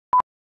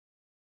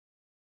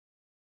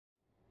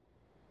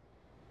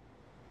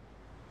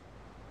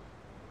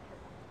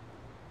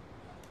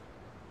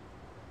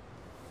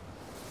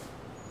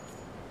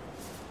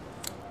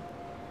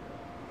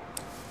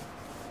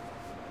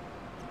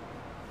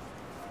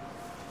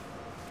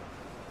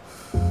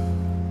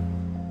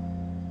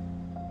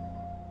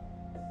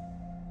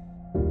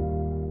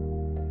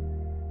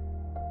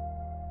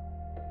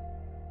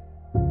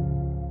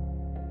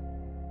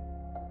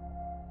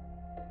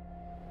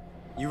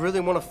You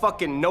really want to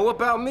fucking know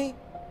about me?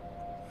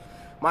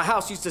 My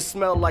house used to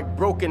smell like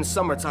broken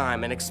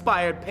summertime and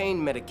expired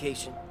pain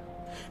medication.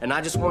 And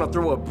I just want to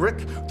throw a brick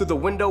through the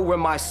window where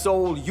my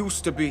soul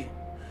used to be.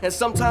 And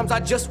sometimes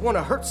I just want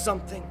to hurt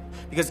something,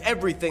 because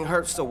everything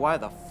hurts, so why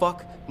the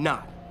fuck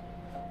not?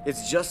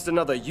 It's just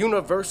another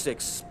universe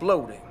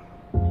exploding.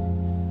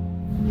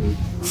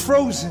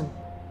 Frozen.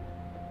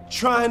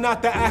 Trying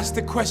not to ask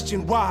the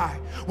question why.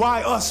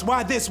 Why us?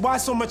 Why this? Why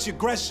so much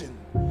aggression?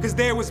 Cause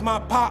there was my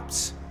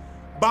pops,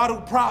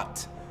 bottle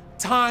propped,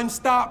 time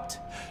stopped,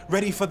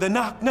 ready for the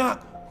knock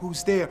knock.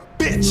 Who's there?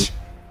 Bitch!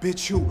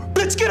 Bitch who?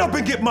 Bitch, get up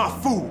and get my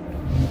food!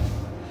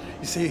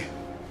 You see,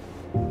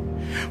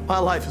 my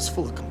life is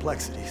full of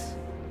complexities.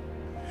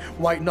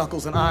 White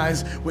knuckles and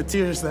eyes with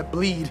tears that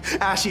bleed,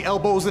 ashy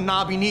elbows and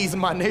knobby knees,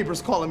 and my neighbors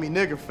calling me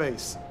nigger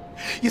face.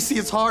 You see,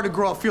 it's hard to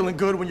grow up feeling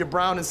good when you're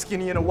brown and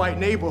skinny in a white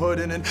neighborhood,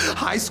 and in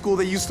high school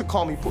they used to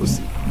call me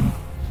pussy.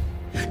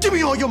 Give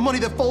me all your money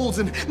that folds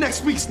in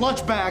next week's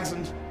lunch bags,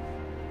 and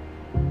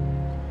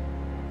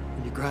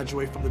when you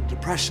graduate from the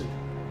depression,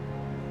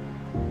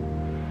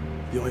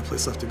 the only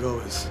place left to go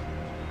is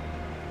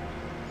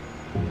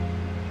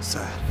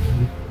sad.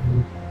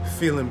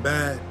 Feeling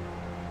bad,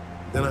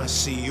 then I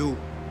see you.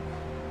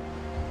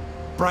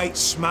 Bright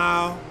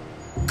smile,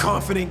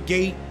 confident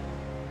gait,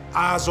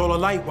 eyes all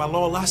alight while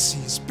all I see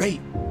is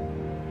bait.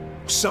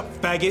 What's up,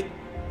 faggot?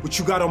 What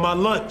you got on my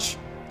lunch?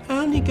 I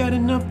only got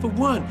enough for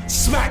one.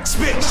 Smack,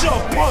 spit,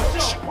 shove,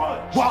 punch.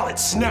 Wallet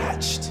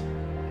snatched.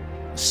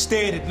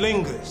 Stared, it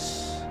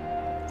lingers.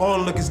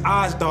 Onlookers'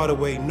 eyes dart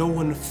away, no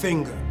one to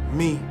finger.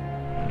 Me.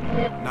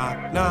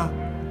 Knock, knock.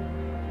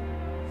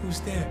 Who's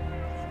there?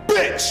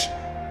 Bitch!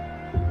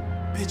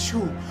 Bitch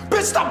who?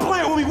 Bitch, stop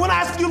playing with me. When I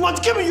ask for your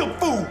lunch, give me your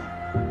food!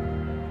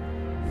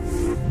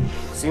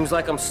 Seems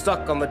like I'm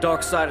stuck on the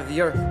dark side of the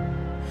earth.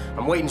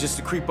 I'm waiting just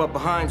to creep up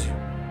behind you.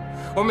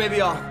 Or maybe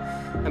I'll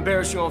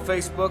embarrass you on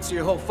Facebook so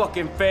your whole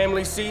fucking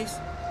family sees.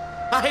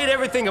 I hate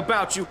everything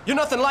about you. You're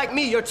nothing like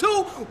me. You're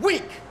too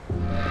weak.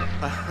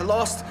 I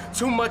lost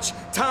too much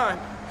time.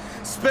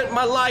 Spent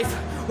my life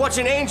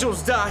watching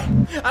angels die.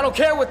 I don't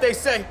care what they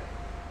say.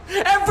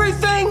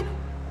 Everything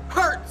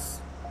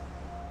hurts.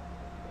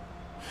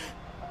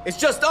 It's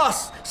just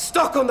us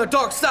stuck on the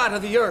dark side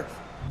of the earth.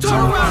 Turn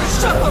around and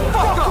shut the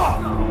fuck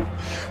up!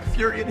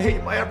 Fury and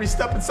hate, my every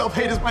step, and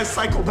self-hate is my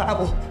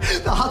psychobabble.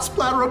 The hot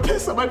splatter of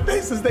piss on my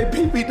face as they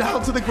beat me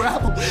down to the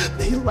gravel.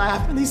 They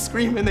laugh and they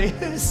scream and they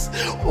hiss.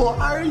 Why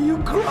are you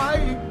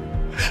crying?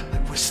 I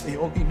wish they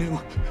only knew.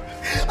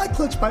 I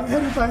clutch my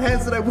head in my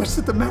hands and I wish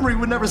that the memory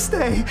would never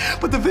stay.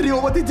 But the video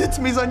of what they did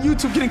to me is on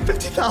YouTube getting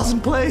 50,000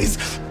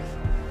 plays.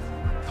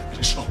 I'm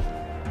gonna show them.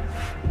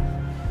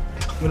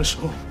 I'm gonna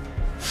show them.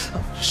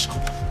 I'm gonna show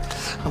them.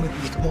 I'm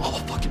gonna make them all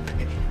fucking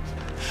pay.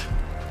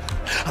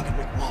 I'm gonna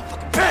make them all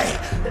fucking pay!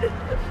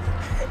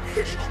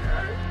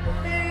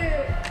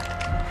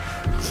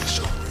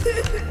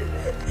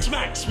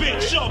 Smack,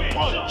 spit, shove,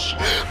 punch!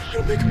 I'm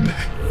gonna make them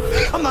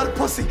pay. I'm not a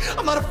pussy.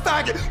 I'm not a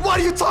faggot. Why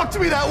do you talk to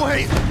me that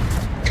way?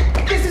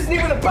 This isn't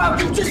even about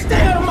you. Just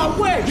stay out of my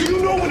way. Do you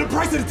know when the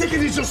price of the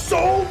ticket is your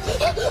soul?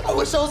 I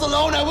wish I was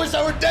alone. I wish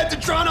I were dead to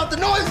drown out the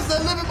noises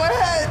that live in my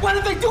head. Why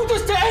did they do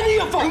this to any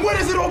of us? And where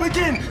does it all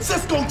begin?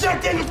 Cisco,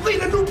 Jack Daniels,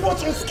 Lee, and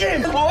Newports on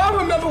skin. Oh, I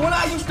remember when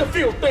I used to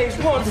feel things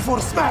once. Before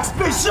the smack,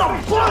 spit,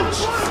 shove,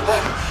 punch!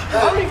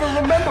 I don't even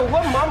remember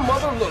what my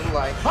mother looked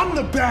like. I'm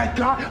the bad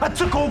guy. I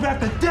took over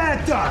after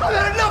Dad died. I've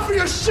had enough of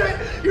your shit.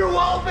 Your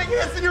walloping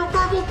hiss and your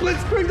verbal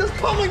blitzkrieg that's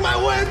pummeling my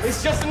wins.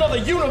 It's just another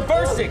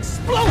universe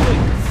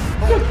exploding.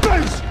 Good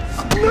face!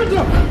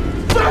 Nigga!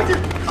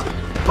 Faggot!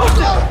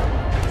 No!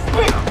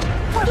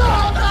 No,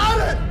 I'm out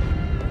of it!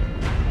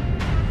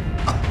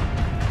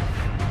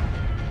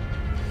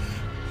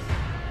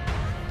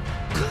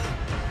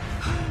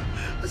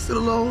 I sit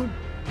alone.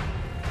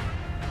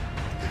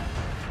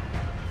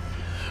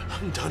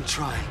 I'm done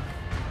trying.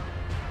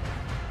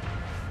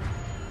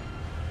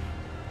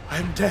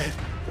 I'm dead.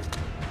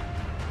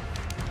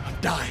 I'm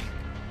dying.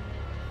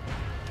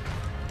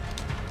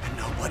 And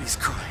nobody's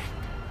crying.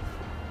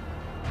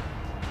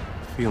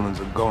 Feelings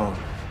are gone.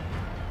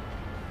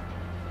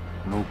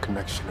 No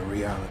connection to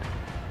reality.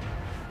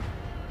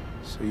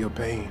 So your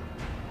pain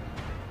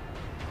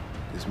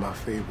is my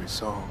favorite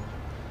song,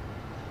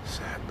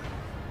 sadly.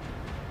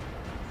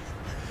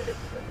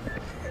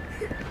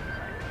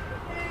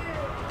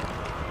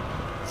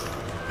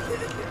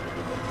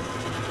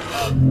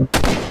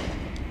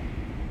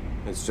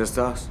 It's just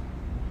us.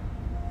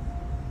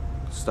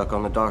 Stuck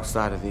on the dark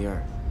side of the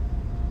earth.